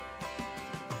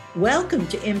Welcome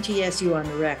to MTSU on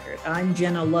the Record. I'm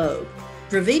Jenna Loeb.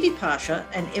 Dravidi Pasha,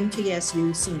 an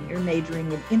MTSU senior majoring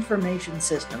in information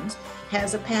systems,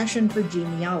 has a passion for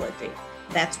genealogy.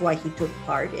 That's why he took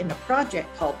part in a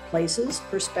project called Places,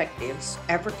 Perspectives,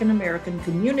 African American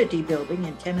Community Building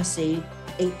in Tennessee,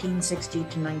 1860 to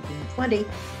 1920,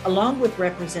 along with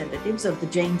representatives of the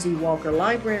James E. Walker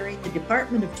Library, the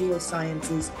Department of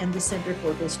Geosciences, and the Center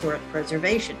for Historic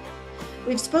Preservation.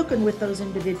 We've spoken with those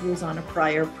individuals on a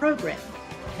prior program.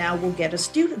 Now we'll get a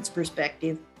student's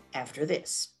perspective after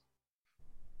this.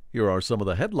 Here are some of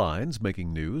the headlines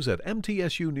making news at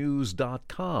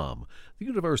mtsunews.com, the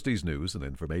university's news and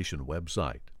information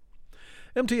website.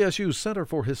 MTSU's Center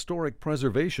for Historic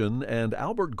Preservation and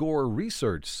Albert Gore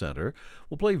Research Center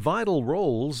will play vital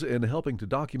roles in helping to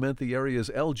document the area's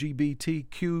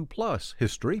LGBTQ+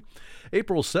 history.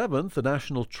 April 7th, the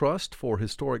National Trust for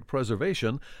Historic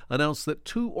Preservation announced that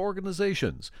two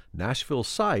organizations, Nashville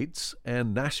Sites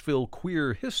and Nashville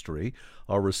Queer History,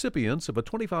 are recipients of a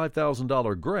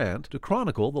 $25,000 grant to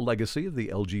chronicle the legacy of the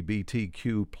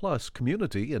LGBTQ+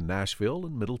 community in Nashville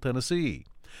and Middle Tennessee.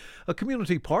 A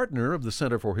community partner of the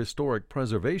Center for Historic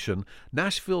Preservation,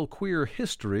 Nashville Queer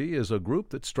History is a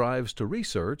group that strives to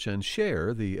research and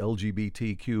share the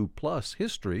LGBTQ+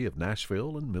 history of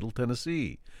Nashville and Middle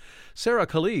Tennessee. Sarah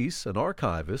Calise, an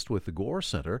archivist with the Gore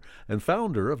Center and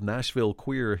founder of Nashville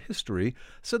Queer History,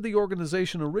 said the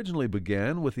organization originally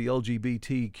began with the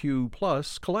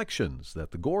LGBTQ+ collections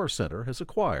that the Gore Center has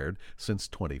acquired since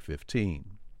 2015.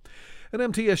 And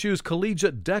MTSU's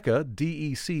Collegiate DECA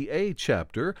DECA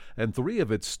chapter and three of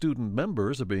its student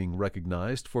members are being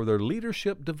recognized for their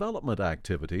leadership development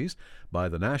activities by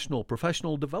the National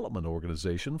Professional Development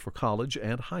Organization for college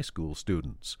and high school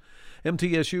students.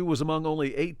 MTSU was among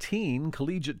only 18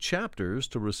 collegiate chapters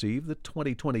to receive the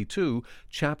 2022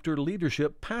 Chapter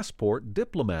Leadership Passport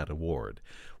Diplomat Award,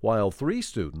 while three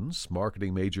students,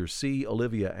 marketing major C.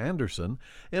 Olivia Anderson,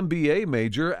 MBA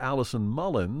major Allison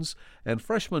Mullins, and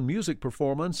freshman music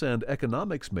performance and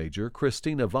economics major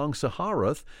Christina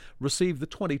Vangsaharath, received the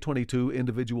 2022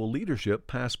 Individual Leadership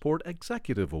Passport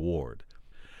Executive Award.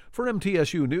 For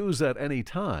MTSU News at any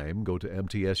time, go to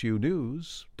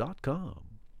mtsunews.com.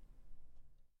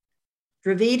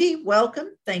 Dravidi, welcome.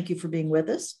 Thank you for being with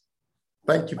us.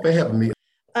 Thank you for having me.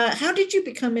 How did you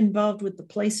become involved with the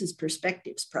Places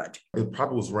Perspectives project? It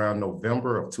probably was around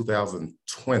November of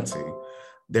 2020.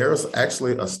 There's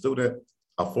actually a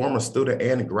former student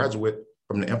and a graduate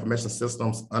from the Information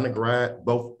Systems undergrad,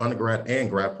 both undergrad and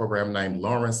grad program named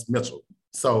Lawrence Mitchell.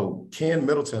 So Ken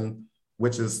Middleton,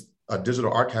 which is a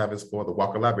digital archivist for the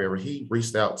Walker Library, he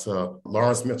reached out to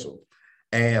Lawrence Mitchell.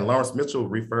 And Lawrence Mitchell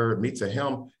referred me to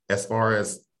him as far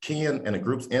as Ken and the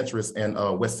group's interest in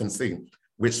West Tennessee,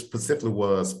 which specifically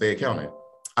was Fayette County.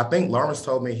 I think Lawrence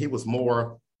told me he was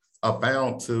more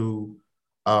bound to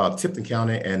Tipton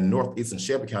County and Northeastern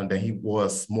Shelby County than he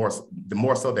was more so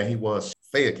than he was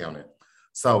Fayette County.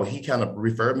 So he kind of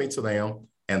referred me to them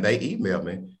and they emailed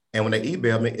me. And when they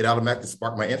emailed me, it automatically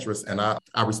sparked my interest and I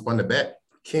responded back.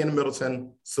 Ken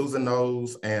Middleton, Susan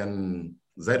Knowles, and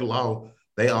Zeta Law,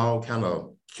 they all kind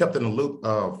of kept in the loop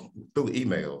through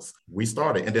emails. We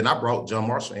started, and then I brought John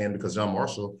Marshall in because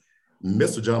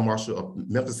Mr. John Marshall of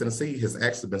Memphis, Tennessee, has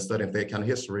actually been studying Fayette County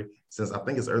history since I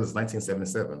think as early as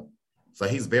 1977. So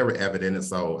he's very avid in it.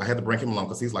 So I had to bring him along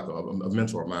because he's like a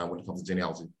mentor of mine when it comes to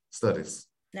genealogy studies.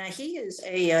 Now, he is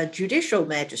a judicial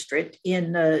magistrate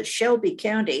in Shelby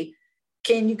County.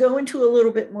 Can you go into a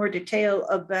little bit more detail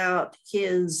about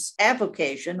his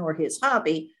avocation or his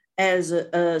hobby as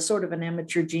a sort of an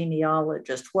amateur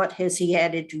genealogist? What has he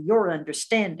added to your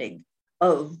understanding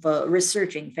of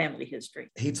researching family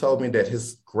history? He told me that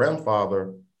his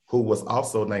grandfather, who was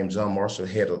also named John Marshall,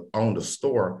 had owned a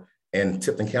store in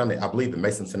Tipton County, I believe in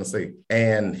Mason, Tennessee.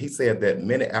 And he said that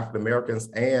many African Americans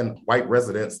and white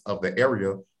residents of the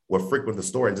area would frequent the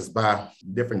store and just buy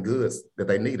different goods that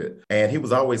they needed. And he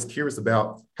was always curious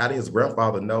about how did his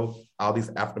grandfather know all these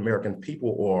African American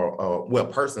people or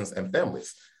persons and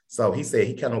families. So he said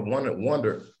he kind of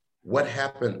wondered what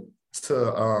happened to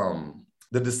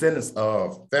the descendants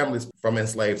of families from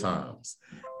enslaved times.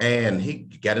 And he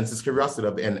got into his curiosity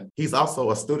of it. And he's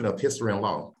also a student of history and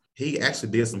law. He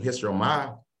actually did some history on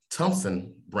my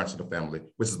Thompson branch of the family,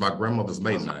 which is my grandmother's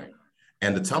maiden name.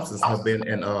 And the Thompsons have been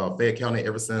in Fayette County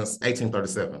ever since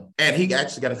 1837. And he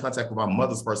actually got in contact with my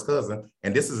mother's first cousin.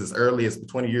 And this is as early as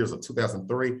between the years of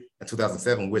 2003 and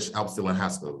 2007, which I was still in high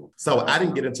school. So I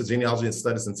didn't get into genealogy and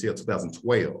studies until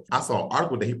 2012. I saw an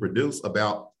article that he produced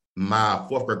about my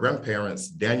fourth great grandparents,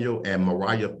 Daniel and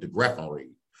Mariah de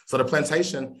Graffenreid. So the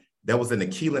plantation that was in the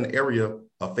Keelan area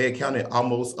Fayette County,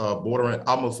 almost bordering,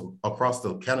 almost across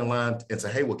the county line into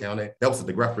Haywood County. That was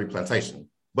the DeGraff Reed Plantation.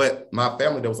 But my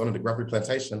family that was under the DeGraff Reed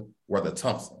Plantation were the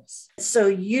Thompsons. So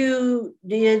you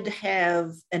did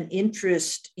have an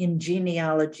interest in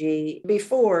genealogy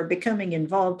before becoming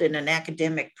involved in an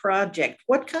academic project.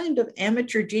 What kind of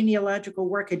amateur genealogical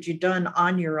work had you done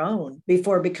on your own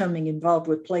before becoming involved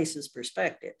with Places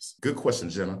Perspectives? Good question,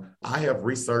 Jenna. I have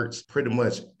researched pretty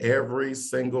much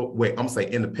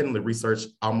independently researched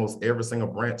almost every single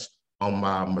branch on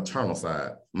my maternal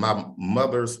side. My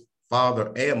mother's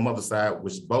father and mother's side,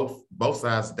 which both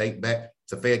sides date back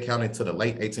to Fayette County to the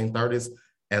late 1830s.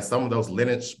 And some of those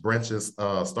lineage branches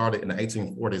started in the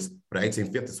 1840s or the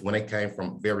 1850s when they came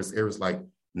from various areas like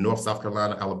North, South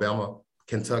Carolina, Alabama,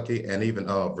 Kentucky, and even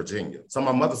Virginia. So on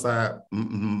my mother's side,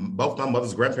 both my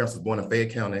mother's grandparents was born in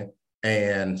Fayette County,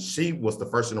 and she was the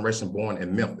first generation born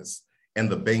in Memphis, in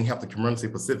the Binghamton community,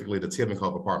 specifically the Tilden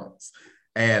Cove Apartments.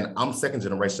 And I'm second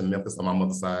generation Memphis on my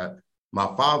mother's side.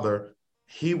 My father,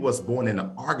 he was born in the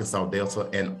Arkansas Delta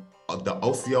and the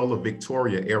Osceola,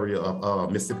 Victoria area of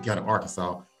Mississippi County,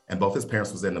 Arkansas, and both his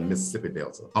parents was in the Mississippi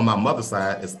Delta. On my mother's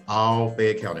side, it's all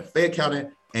Fayette County,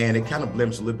 and it kind of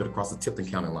blemished a little bit across the Tipton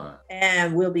County line.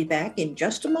 And we'll be back in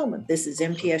just a moment. This is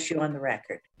MTSU on the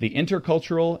Record. The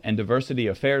Intercultural and Diversity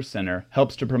Affairs Center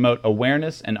helps to promote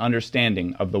awareness and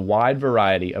understanding of the wide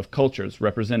variety of cultures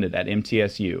represented at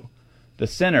MTSU. The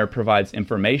center provides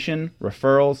information,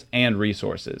 referrals, and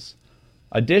resources.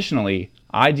 Additionally,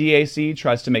 IDAC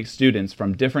tries to make students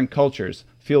from different cultures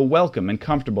feel welcome and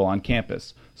comfortable on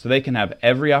campus so they can have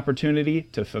every opportunity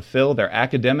to fulfill their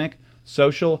academic,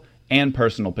 social, and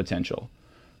personal potential.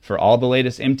 For all the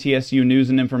latest MTSU news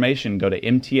and information, go to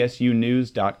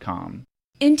mtsunews.com.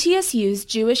 MTSU's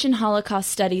Jewish and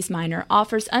Holocaust Studies minor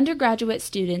offers undergraduate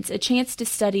students a chance to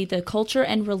study the culture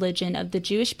and religion of the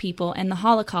Jewish people and the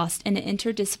Holocaust in an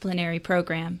interdisciplinary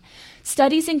program.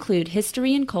 Studies include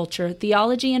history and culture,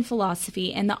 theology and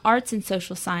philosophy, and the arts and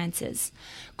social sciences.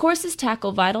 Courses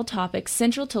tackle vital topics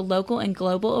central to local and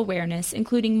global awareness,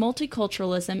 including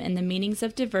multiculturalism and the meanings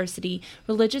of diversity,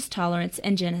 religious tolerance,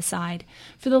 and genocide.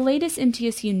 For the latest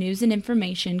MTSU news and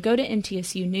information, go to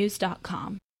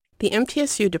mtsunews.com. The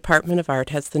MTSU Department of Art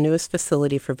has the newest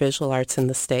facility for visual arts in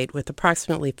the state with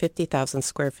approximately 50,000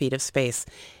 square feet of space,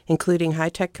 including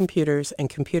high-tech computers and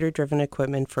computer-driven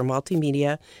equipment for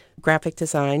multimedia, graphic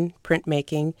design,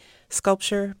 printmaking,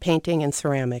 sculpture, painting, and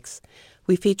ceramics.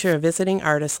 We feature a visiting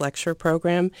artist lecture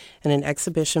program and an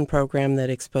exhibition program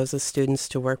that exposes students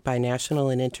to work by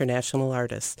national and international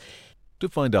artists. To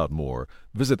find out more,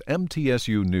 visit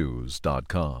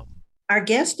mtsunews.com. Our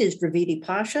guest is Dravidi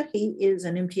Pasha. He is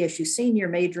an MTSU senior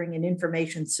majoring in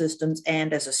information systems,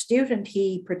 and as a student,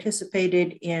 he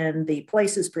participated in the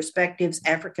Places Perspectives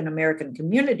African American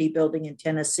Community Building in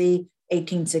Tennessee,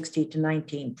 1860 to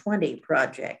 1920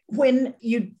 project. When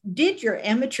you did your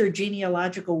amateur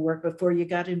genealogical work before you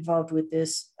got involved with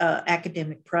this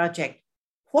academic project,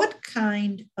 what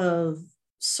kind of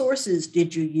sources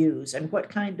did you use, and what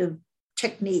kind of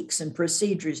techniques and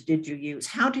procedures did you use?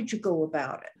 How did you go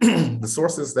about it? The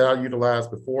sources that I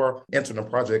utilized before entering the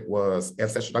project was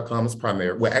Ancestry.com is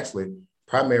primary. Well, actually,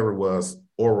 primary was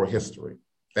oral history,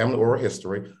 family oral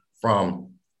history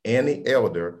from any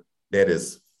elder that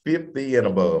is 50 and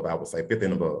above, I would say 50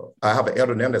 and above. I have an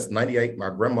elder now that's 98.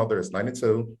 My grandmother is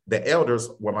 92. The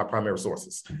elders were my primary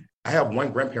sources. I have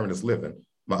one grandparent that's living.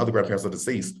 My other grandparents are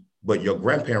deceased. But your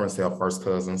grandparents have first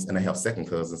cousins, and they have second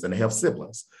cousins, and they have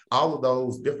siblings. All of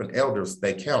those different elders,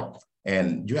 they count.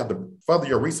 And you have to further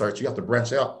your research, you have to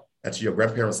branch out into your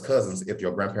grandparents' cousins if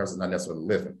your grandparents are not necessarily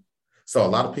living. So a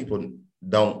lot of people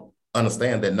don't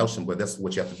understand that notion, but that's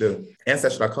what you have to do.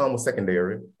 Ancestry.com was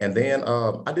secondary. And then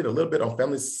I did a little bit on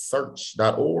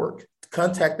FamilySearch.org,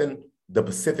 contacting the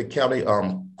Pacific County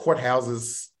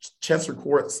courthouses, chancery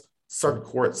courts, circuit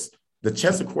courts, the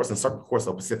chancery courts and circuit courts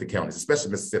of Pacific counties,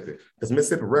 especially Mississippi, because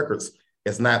Mississippi records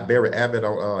is not very avid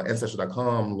on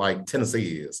Ancestry.com like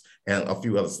Tennessee is and a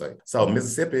few other states. So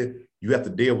Mississippi, you have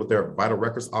to deal with their vital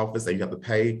records office, and you have to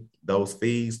pay those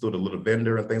fees through the little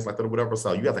vendor and things like that or whatever.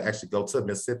 So you have to actually go to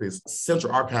Mississippi's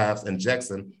Central Archives in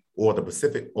Jackson, or the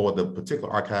Pacific, or the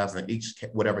particular archives in each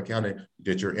whatever county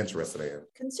that you're interested in.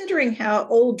 Considering how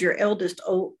old your elders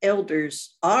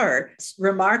are, it's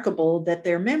remarkable that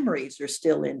their memories are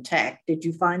still intact. Did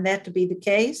you find that to be the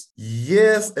case?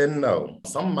 Yes and no.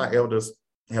 Some of my elders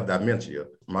have dementia.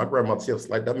 My grandmother has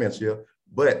slight dementia,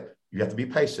 but you have to be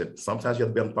patient. Sometimes you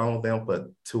have to be on the phone with them for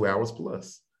 2 hours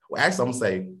plus. Well, actually, I'm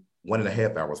going to say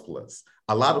 1.5 hours plus.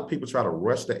 A lot of people try to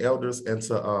rush the elders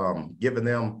into giving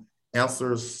them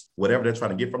answers whatever they're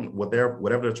trying to get from whatever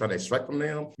they're trying to extract from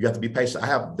them. You have to be patient. I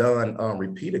have done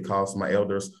repeated calls to my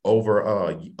elders over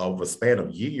a span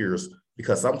of years,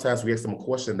 because sometimes we ask them a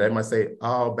question, they might say,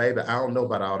 "Oh, baby, I don't know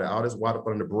about all this water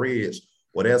under the bridge.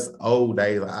 Well, that's old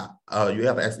days.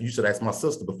 You should ask my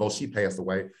sister before she passed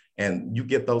away." And you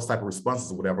get those type of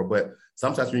responses or whatever. But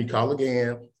sometimes when you call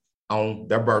again on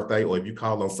their birthday, or if you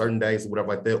call on certain days or whatever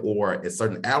like that, or at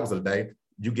certain hours of the day,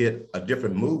 you get a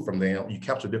different mood from them. You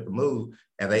capture a different mood,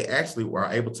 and they actually were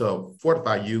able to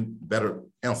fortify you better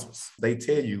answers. They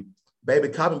tell you, "Baby,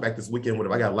 call me back this weekend,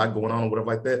 whatever. I got a lot going on," or whatever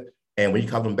like that. And when you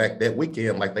call them back that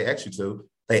weekend, like they asked you to,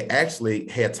 they actually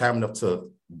had time enough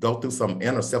to go through some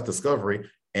inner self-discovery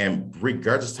and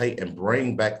regurgitate and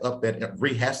bring back up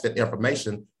rehash that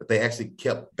information that they actually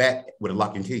kept back with a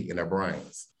lock and key in their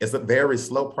brains. It's a very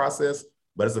slow process,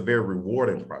 but it's a very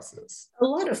rewarding process. A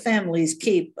lot of families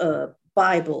keep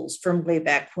Bibles from way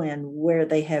back when, where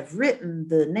they have written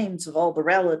the names of all the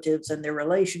relatives and their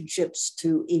relationships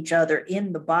to each other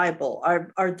in the Bible.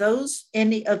 Are those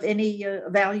any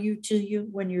value to you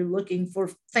when you're looking for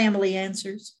family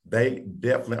answers? They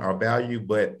definitely are value,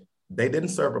 but they didn't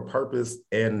serve a purpose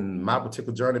in my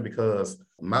particular journey, because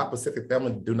my Pacific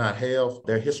family do not have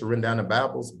their history written down in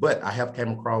Bibles, but I have came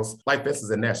across, like this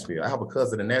is in Nashville. I have a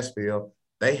cousin in Nashville.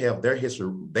 They have their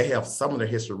history. They have some of their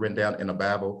history written down in the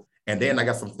Bible. And then I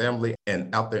got some family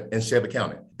out there in Shelby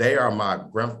County. They are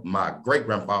my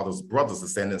great-grandfather's brother's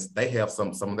descendants. They have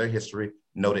some of their history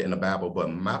noted in the Bible, but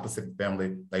my Pacific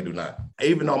family, they do not.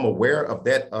 Even though I'm aware of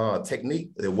that technique,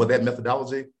 with that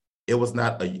methodology, it was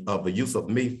not of a use of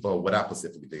me for what I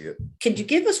specifically did. Could you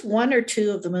give us one or two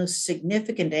of the most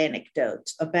significant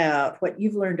anecdotes about what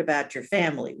you've learned about your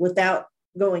family, without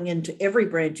going into every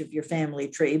branch of your family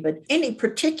tree, but any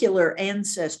particular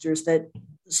ancestors that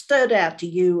stood out to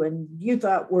you and you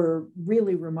thought were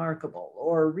really remarkable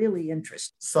or really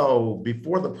interesting? So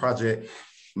before the project,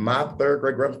 my third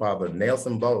great grandfather,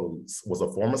 Nelson Bowes, was a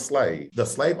former slave. The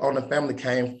slave owner family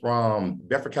came from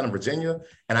Bedford County, Virginia.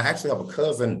 And I actually have a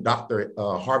cousin, Dr.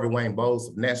 Harvey Wayne Bowes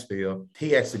of Nashville.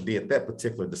 He actually did that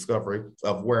particular discovery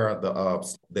of where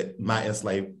my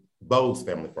enslaved Bowes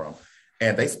family from.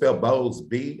 And they spell Bowes,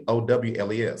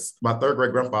 Bowles. My third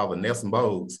great grandfather, Nelson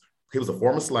Bowes, he was a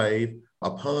former slave.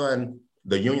 Upon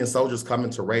the Union soldiers coming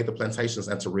to raid the plantations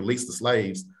and to release the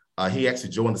slaves, he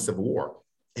actually joined the Civil War.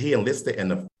 He enlisted in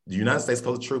the United States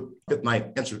Coast Troop 5th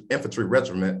 9th Infantry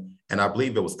Regiment, and I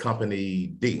believe it was Company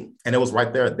D. And it was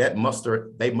right there, they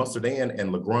mustered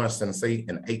in LaGrange, Tennessee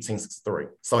in 1863.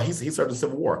 So he served in the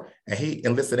Civil War, and he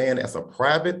enlisted in as a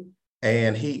private,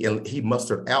 and he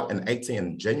mustered out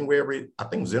in January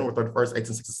 31st,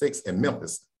 1866 in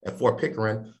Memphis at Fort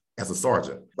Pickering as a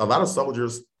sergeant. A lot of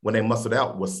soldiers, when they mustered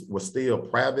out, were still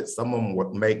private. Some of them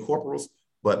were made corporals,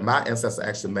 but my ancestor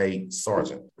actually made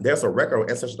sergeant. There's a record on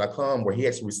Ancestry.com where he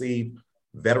actually received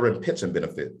veteran pension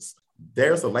benefits.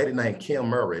 There's a lady named Kim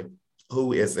Murray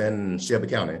who is in Shelby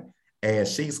County, and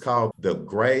she's called the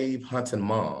Grave Hunting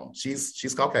Mom.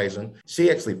 She's Caucasian. She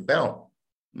actually found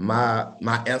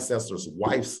my ancestor's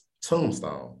wife's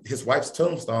tombstone. His wife's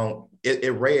tombstone,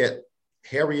 it read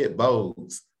Harriet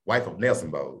Bowes, wife of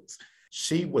Nelson Bowes.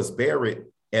 She was buried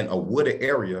in a wooded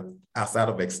area outside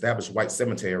of an established white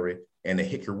cemetery in the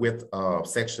Hickory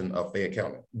section of Fayette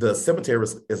County. The cemetery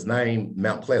is named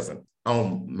Mount Pleasant.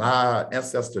 On my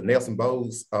ancestor Nelson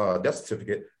Bowes' death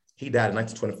certificate, he died in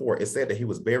 1924. It said that he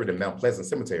was buried in Mount Pleasant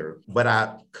Cemetery. But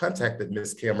I contacted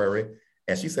Miss Kim Murray,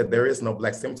 and she said there is no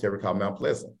Black cemetery called Mount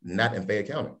Pleasant, not in Fayette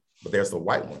County, but there's a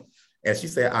white one. And she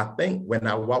said, I think when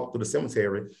I walked through the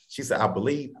cemetery, she said, I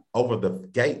believe over the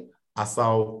gate, I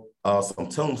saw some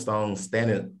tombstones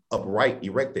standing upright,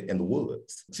 erected in the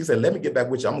woods. She said, let me get back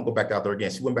with you. I'm gonna go back out there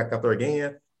again. She went back out there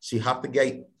again. She hopped the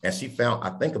gate and she found, I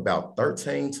think, about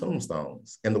 13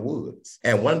 tombstones in the woods.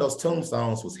 And one of those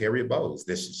tombstones was Harriet Bowes.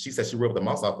 She said she rubbed the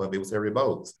moss off of it, was Harriet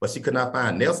Bowes. But she could not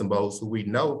find Nelson Bowes, who we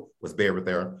know was buried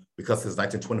there because of his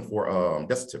 1924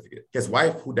 death certificate. His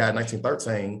wife, who died in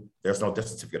 1913, there's no death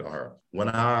certificate on her. When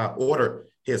I ordered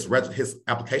his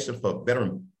application for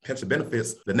veteran pension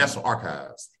benefits, the National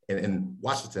Archives in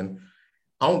Washington,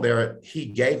 on there, he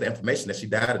gave the information that she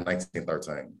died in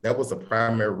 1913. That was a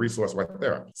primary resource right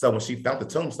there. So when she found the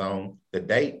tombstone, the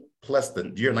date plus the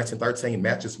year 1913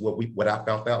 matches what I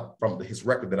found out from his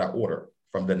record that I ordered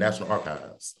from the National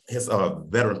Archives, his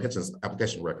veteran pensions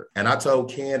application record. And I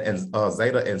told Ken and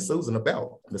Zeta and Susan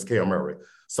about Ms. Kim Murray.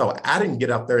 So I didn't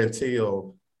get out there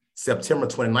until September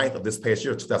 29th of this past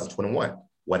year, 2021.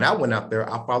 When I went out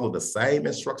there, I followed the same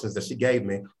instructions that she gave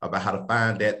me about how to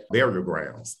find that burial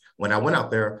grounds. When I went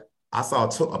out there, I saw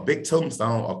a big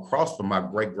tombstone across from my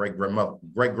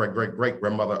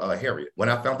great-great-grandmother, Harriet. When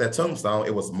I found that tombstone,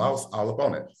 it was moss all up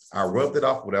on it. I rubbed it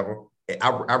off, whatever.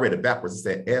 I read it backwards.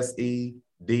 It said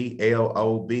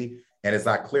SEDLOB. And as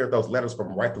I cleared those letters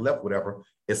from right to left, whatever,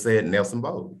 it said Nelson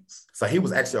Bowles. So he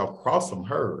was actually across from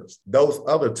hers. Those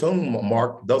other stones,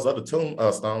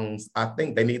 I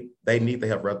think they need to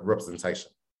have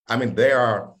representation. I mean, there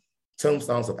are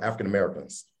tombstones of African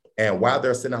Americans. And why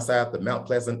they're sitting outside the Mount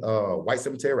Pleasant White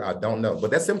Cemetery, I don't know.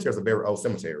 But that cemetery is a very old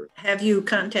cemetery. Have you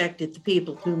contacted the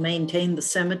people who maintain the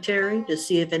cemetery to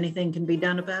see if anything can be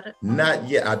done about it? Not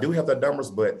yet. I do have their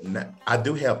numbers, but I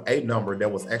do have a number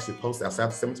that was actually posted outside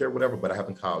the cemetery or whatever, but I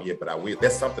haven't called yet. But I will.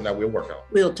 That's something I will work on.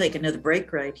 We'll take another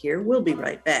break right here. We'll be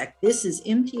right back. This is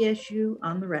MTSU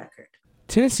on the Record.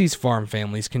 Tennessee's farm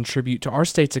families contribute to our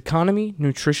state's economy,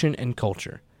 nutrition, and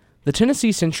culture. The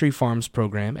Tennessee Century Farms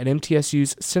program at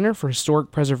MTSU's Center for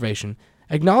Historic Preservation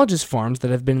acknowledges farms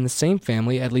that have been in the same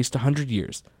family at least 100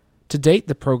 years. To date,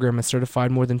 the program has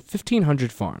certified more than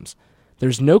 1,500 farms.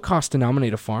 There's no cost to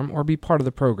nominate a farm or be part of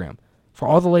the program. For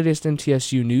all the latest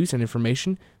MTSU news and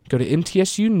information, go to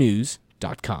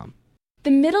mtsunews.com. The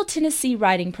Middle Tennessee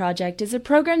Writing Project is a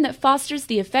program that fosters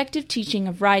the effective teaching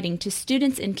of writing to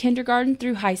students in kindergarten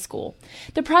through high school.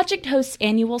 The project hosts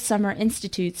annual summer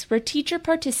institutes where teacher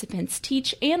participants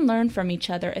teach and learn from each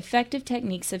other effective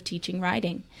techniques of teaching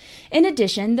writing. In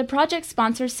addition, the project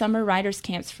sponsors summer writers'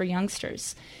 camps for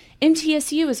youngsters.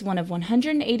 MTSU is one of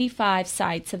 185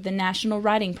 sites of the National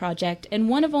Writing Project and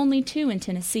one of only 2 in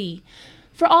Tennessee.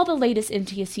 For all the latest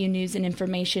MTSU news and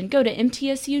information, go to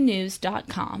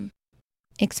mtsunews.com.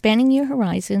 Expanding Your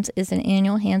Horizons is an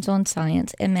annual hands-on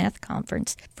science and math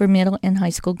conference for middle and high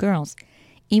school girls.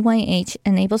 EYH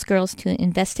enables girls to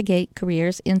investigate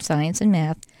careers in science and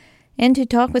math and to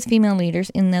talk with female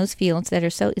leaders in those fields that are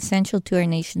so essential to our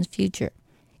nation's future.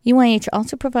 EYH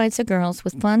also provides the girls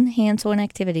with fun, hands-on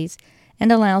activities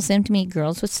and allows them to meet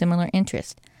girls with similar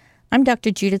interests. I'm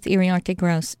Dr. Judith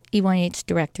Iriarte-Gross, EYH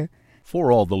Director.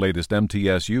 For all the latest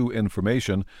MTSU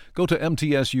information, go to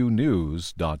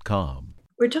mtsunews.com.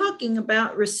 We're talking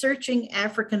about researching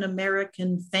African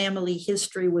American family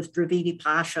history with Dravidi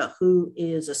Pasha, who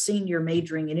is a senior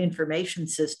majoring in information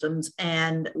systems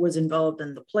and was involved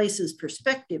in the Places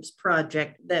Perspectives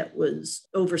project that was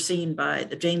overseen by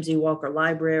the James E. Walker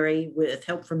Library with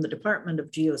help from the Department of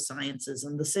Geosciences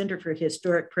and the Center for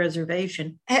Historic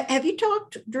Preservation. Have you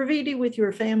talked, Dravidi, with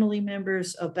your family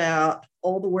members about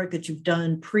all the work that you've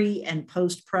done pre and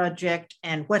post project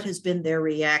and what has been their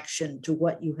reaction to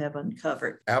what you have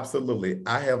uncovered? Absolutely.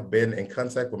 I have been in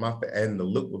contact with in the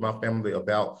loop with my family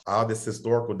about all this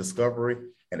historical discovery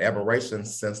and admiration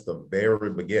since the very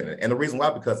beginning. And the reason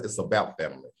why, because it's about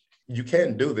family. You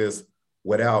can't do this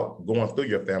without going through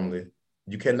your family.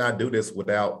 You cannot do this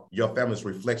without your family's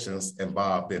reflections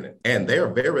involved in it. And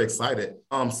they're very excited.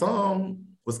 Some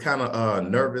was kind of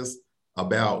nervous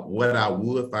about what I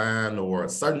would find or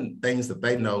certain things that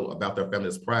they know about their family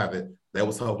is private. They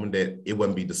was hoping that it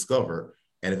wouldn't be discovered.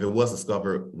 And if it was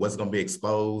discovered, what's going to be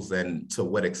exposed and to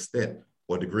what extent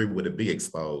or degree would it be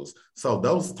exposed? So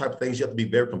those type of things you have to be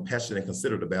very compassionate and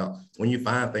considerate about. When you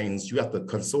find things, you have to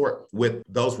consort with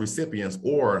those recipients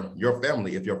or your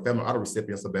family, if your family are the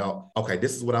recipients, about, okay,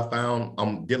 this is what I found.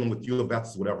 I'm dealing with you about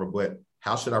this, whatever, but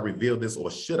how should I reveal this, or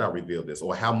should I reveal this,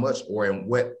 or how much or in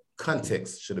what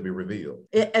context should it be revealed?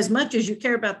 As much as you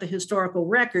care about the historical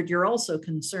record, you're also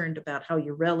concerned about how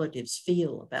your relatives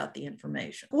feel about the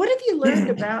information. What have you learned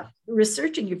about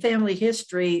researching your family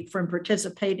history from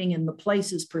participating in the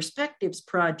Places Perspectives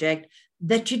project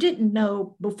that you didn't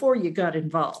know before you got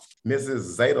involved? Mrs.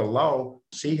 Zeta Law,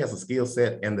 she has a skill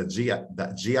set in the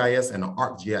GIS and the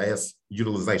ArcGIS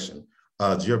utilization,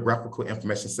 geographical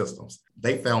information systems.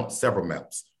 They found several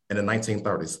maps in the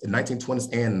 1930s, in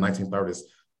 1920s and 1930s,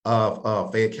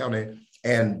 of Fayette County.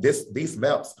 And these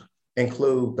maps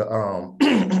include the,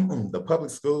 the public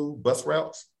school bus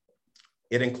routes.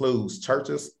 It includes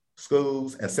churches,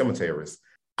 schools, and cemeteries.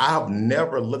 I've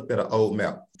never looked at an old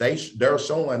map. They're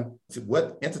showing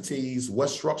what entities, what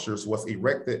structures was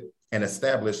erected and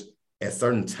established at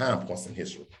certain time points in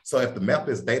history. So if the map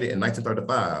is dated in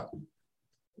 1935,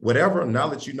 whatever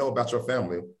knowledge you know about your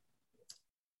family,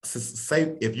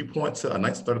 say if you point to a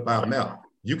 1935 map,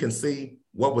 you can see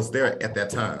what was there at that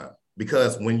time.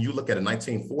 Because when you look at a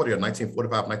 1940 or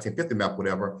 1945, 1950 map,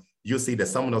 whatever, you'll see that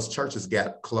some of those churches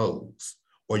got closed,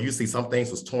 or you see some things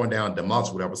was torn down,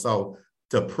 demolished, whatever. So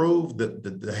to prove,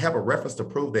 to have a reference to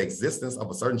prove the existence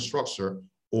of a certain structure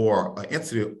or an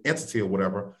entity or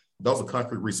whatever, those are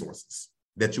concrete resources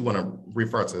that you want to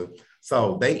refer to.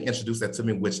 So they introduced that to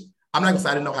me, which I'm not gonna say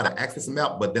I didn't know how to access the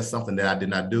map, but that's something that I did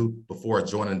not do before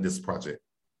joining this project.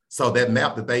 So that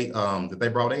map that they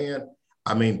brought in,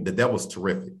 I mean, that was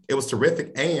terrific. It was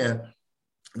terrific, and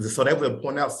so they would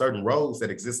point out certain roads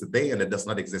that existed then that does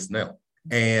not exist now.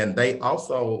 And they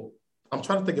also, I'm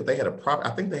trying to think if they had I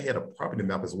think they had a property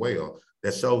map as well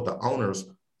that showed the owners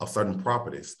of certain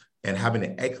properties and how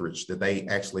many acreage that they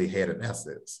actually had in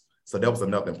assets. So that was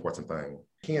another important thing.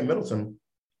 Ken Middleton,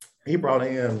 he brought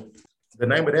in, the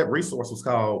name of that resource was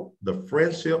called the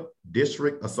Friendship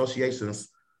District Associations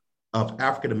of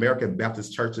African American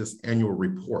Baptist Churches Annual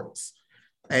Reports.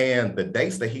 And the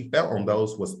dates that he found on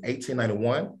those was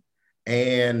 1891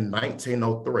 and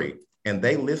 1903. And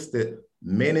they listed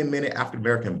many, many African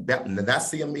American Baptist, not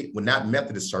CME, well, not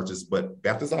Methodist churches, but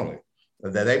Baptist only.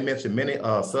 That they mentioned many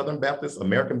Southern Baptist,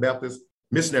 American Baptist,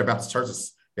 missionary Baptist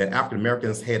churches that African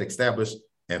Americans had established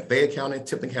in Fayette County,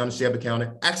 Tipton County, Shelby County,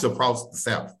 actually across the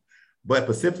South. But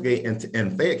specifically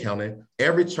in Fayette County,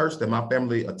 every church that my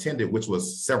family attended, which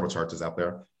was several churches out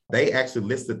there, they actually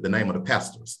listed the name of the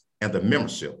pastors and the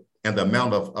membership and the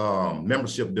amount of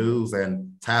membership dues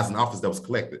and tithes and offers that was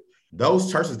collected.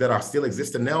 Those churches that are still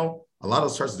existing now, a lot of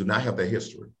those churches do not have their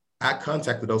history. I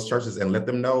contacted those churches and let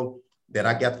them know that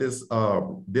I got this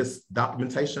this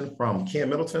documentation from Ken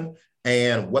Middleton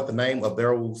and what the names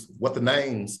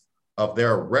of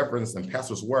their reverends and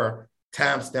pastors were,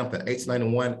 time stamped at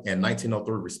 1891 and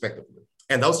 1903 respectively.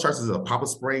 And those churches are Poplar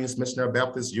Springs Missionary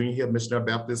Baptist, Union Hill Missionary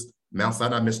Baptist, Mount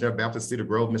Sinai Missionary Baptist, Cedar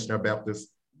Grove Missionary Baptist,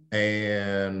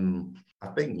 and I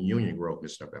think Union Grove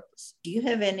Missionary Baptist. Do you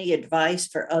have any advice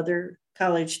for other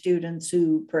college students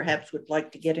who perhaps would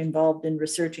like to get involved in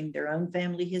researching their own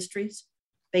family histories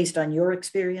based on your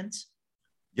experience?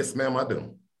 Yes, ma'am, I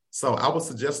do. So I would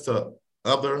suggest to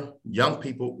other young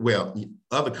people,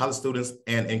 other college students,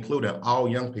 and including all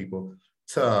young people,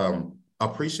 to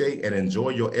appreciate and enjoy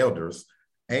your elders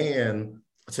and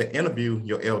to interview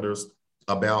your elders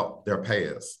about their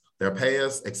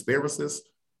past experiences,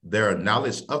 their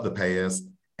knowledge of the past,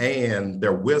 and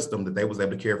their wisdom that they was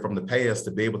able to carry from the past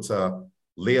to be able to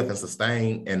live and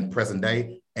sustain in present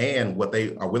day, and what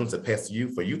they are willing to pass to you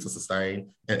for you to sustain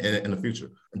in the future.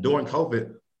 During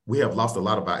COVID, we have lost a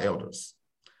lot of our elders.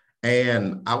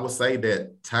 And I would say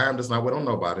that time does not wait on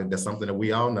nobody. That's something that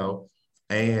we all know.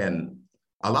 And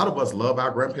a lot of us love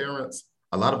our grandparents.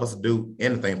 A lot of us do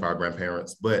anything for our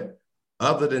grandparents. But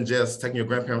other than just taking your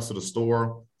grandparents to the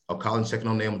store or calling, checking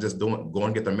on them, just going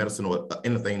to get their medicine or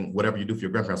anything, whatever you do for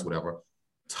your grandparents, whatever,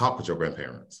 talk with your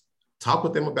grandparents. Talk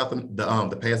with them about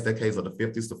the past decades of the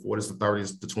 50s, the 40s, the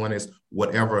 30s, the 20s,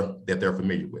 whatever that they're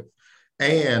familiar with.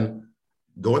 And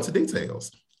go into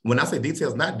details. When I say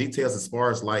details, not details as far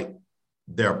as like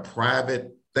their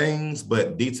private things,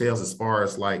 but details as far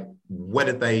as like, what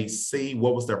did they see?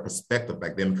 What was their perspective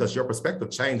back then? Because your perspective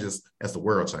changes as the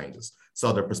world changes.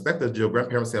 So the perspective your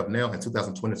grandparents have now in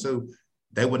 2022,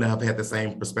 they wouldn't have had the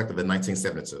same perspective in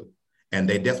 1972. And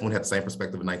they definitely had the same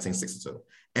perspective in 1962.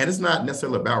 And it's not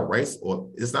necessarily about race, or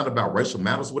it's not about racial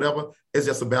matters, whatever. It's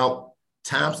just about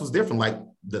times was different. Like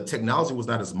the technology was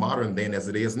not as modern then as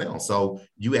it is now. So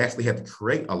you actually had to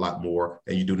create a lot more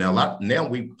than you do now. Now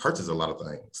we purchase a lot of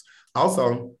things.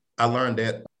 Also, I learned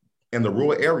that in the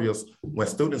rural areas, when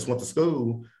students went to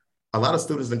school, a lot of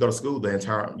students didn't go to school the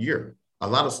entire year. A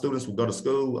lot of students would go to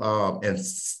school in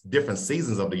different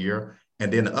seasons of the year.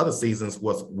 And then the other seasons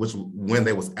which when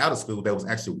they was out of school, they was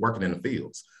actually working in the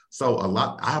fields. So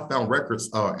I have found records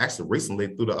actually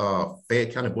recently through the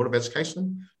Fayette County Board of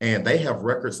Education, and they have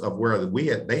records of where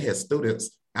they had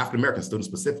students, African-American students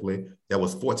specifically, that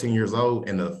was 14 years old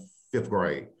in the 5th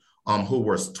grade, who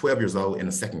was 12 years old in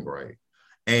the 2nd grade.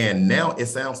 And now it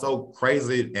sounds so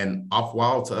crazy and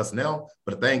off-wall to us now,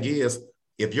 but the thing is,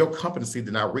 if your competency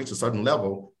did not reach a certain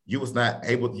level, you was not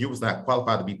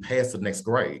qualified to be passed to the next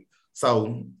grade.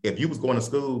 So if you was going to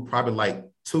school probably like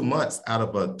 2 months out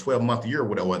of a 12-month year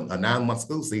or a 9-month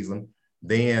school season,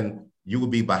 then you would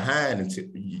be behind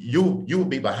you would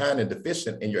be behind and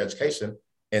deficient in your education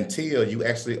until you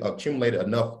actually accumulated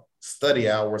enough study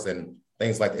hours and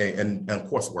things like that, and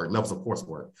coursework, levels of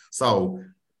coursework. So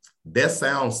that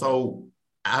sounds so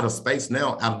out of space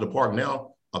now, out of the park now,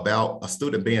 about a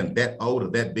student being that old or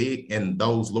that big in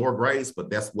those lower grades, but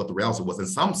that's what the reality was. And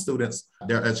some students,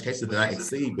 their education did not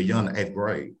exceed beyond the 8th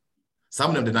grade. Some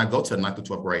of them did not go to the 9th to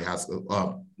 12th grade high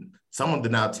school. Some of them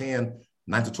did not attend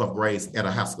 9th to 12th grades at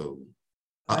a high school.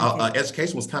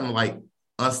 Education was kind of like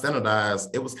unstandardized.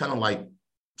 It was kind of like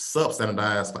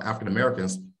substandardized for African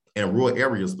Americans in rural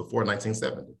areas before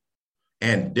 1970.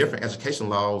 And different education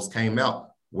laws came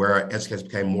out where education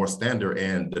became more standard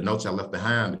and the No Child Left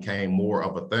Behind became more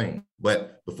of a thing.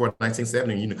 But before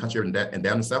 1970, in the country and down in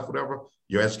the South, whatever,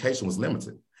 your education was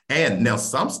limited. And now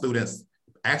some students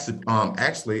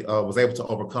actually was able to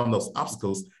overcome those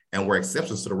obstacles and were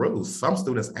exceptions to the rules. Some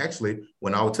students actually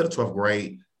went all to the 12th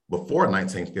grade before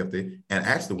 1950 and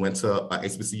actually went to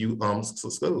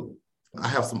HBCU school. I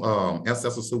have some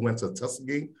ancestors who went to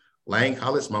Tuskegee Lane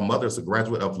College. My mother is a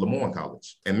graduate of Lemoyne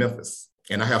College in Memphis.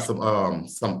 And I have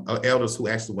some elders who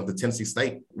actually went to Tennessee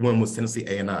State. One was Tennessee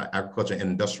A&I, Agriculture and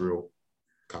Industrial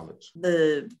College.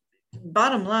 The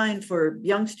bottom line for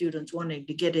young students wanting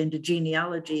to get into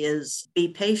genealogy is be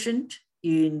patient.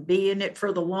 You can be in it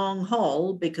for the long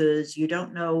haul because you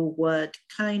don't know what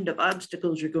kind of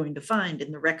obstacles you're going to find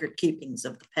in the record keepings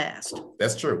of the past.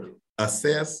 That's true.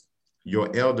 Assess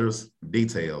your elders'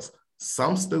 details.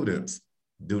 Some students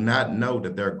do not know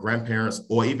that their grandparents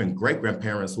or even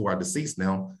great-grandparents who are deceased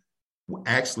now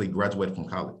actually graduated from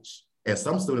college. And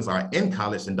some students are in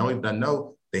college and don't even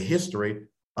know the history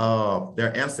of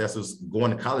their ancestors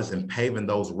going to college and paving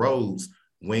those roads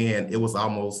when it was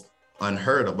almost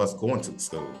unheard of us going to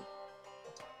school.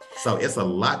 So it's a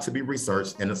lot to be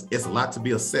researched and it's a lot to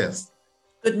be assessed.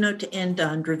 Good note to end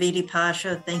on. Dravidi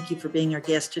Pasha, thank you for being our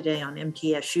guest today on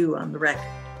MTSU on the Record.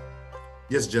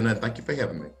 Yes, Jenna, thank you for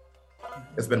having me.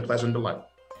 It's been a pleasure and delight.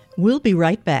 We'll be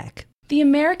right back. The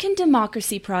American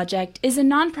Democracy Project is a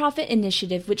nonprofit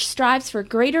initiative which strives for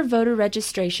greater voter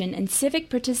registration and civic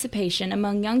participation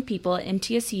among young people at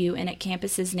MTSU and at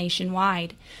campuses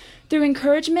nationwide. Through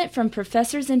encouragement from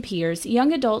professors and peers,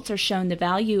 young adults are shown the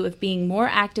value of being more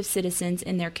active citizens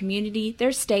in their community,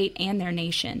 their state, and their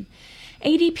nation.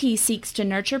 ADP seeks to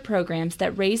nurture programs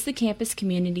that raise the campus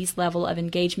community's level of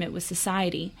engagement with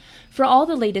society. For all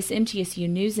the latest MTSU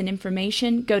news and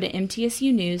information, go to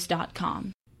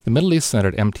mtsunews.com. The Middle East Center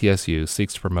at MTSU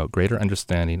seeks to promote greater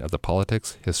understanding of the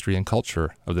politics, history, and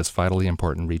culture of this vitally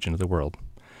important region of the world.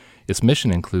 Its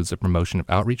mission includes the promotion of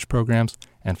outreach programs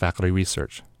and faculty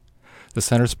research. The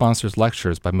center sponsors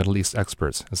lectures by Middle East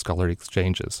experts and scholarly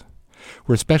exchanges.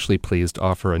 We're especially pleased to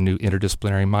offer a new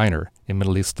interdisciplinary minor in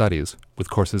Middle East Studies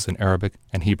with courses in Arabic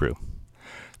and Hebrew.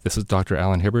 This is Dr.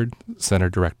 Alan Hibbard, Center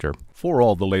Director. For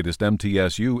all the latest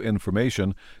MTSU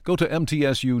information, go to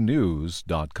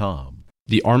mtsunews.com.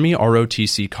 The Army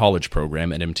ROTC College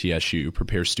program at MTSU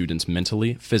prepares students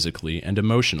mentally, physically, and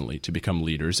emotionally to become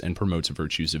leaders and promotes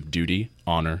virtues of duty,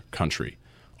 honor, country.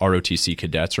 ROTC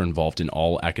cadets are involved in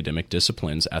all academic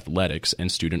disciplines, athletics,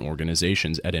 and student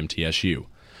organizations at MTSU.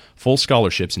 Full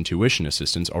scholarships and tuition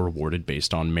assistance are awarded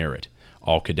based on merit.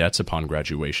 All cadets upon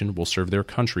graduation will serve their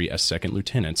country as second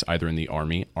lieutenants either in the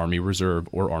Army, Army Reserve,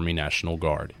 or Army National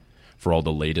Guard. For all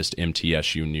the latest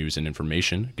MTSU news and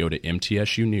information, go to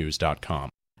mtsunews.com.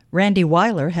 Randy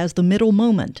Weiler has the middle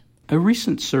moment. A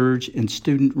recent surge in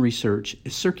student research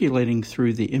is circulating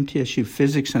through the MTSU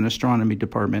Physics and Astronomy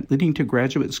Department, leading to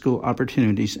graduate school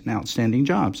opportunities and outstanding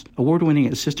jobs. Award-winning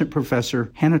assistant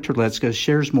professor Hannah Terlecka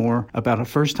shares more about a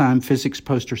first-time physics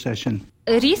poster session.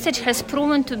 Research has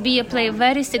proven to play a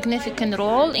very significant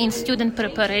role in student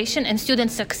preparation and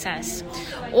student success.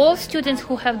 All students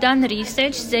who have done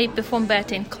research, they perform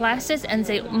better in classes, and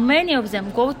many of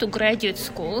them go to graduate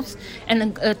schools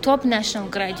and top national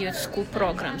graduate school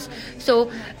programs. So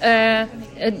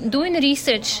doing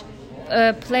research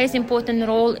plays an important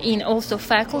role in also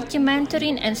faculty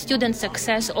mentoring and student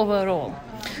success overall.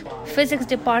 Physics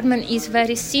department is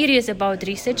very serious about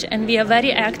research, and we are a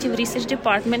very active research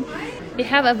department. We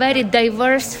have a very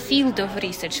diverse field of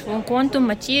research, from quantum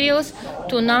materials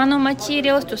to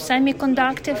nanomaterials to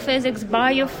semiconductor physics,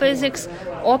 biophysics,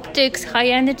 optics,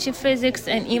 high-energy physics,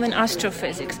 and even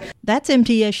astrophysics. That's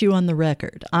MTSU on the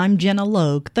Record. I'm Jenna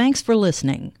Logue. Thanks for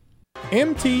listening.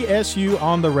 MTSU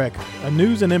on the Record, a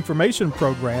news and information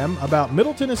program about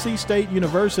Middle Tennessee State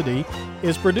University,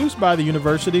 is produced by the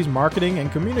university's Marketing and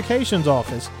Communications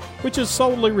Office, which is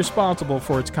solely responsible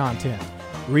for its content.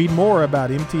 Read more about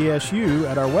MTSU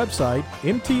at our website,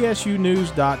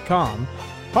 mtsunews.com.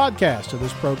 Podcasts of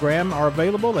this program are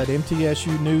available at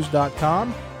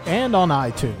mtsunews.com and on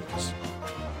iTunes.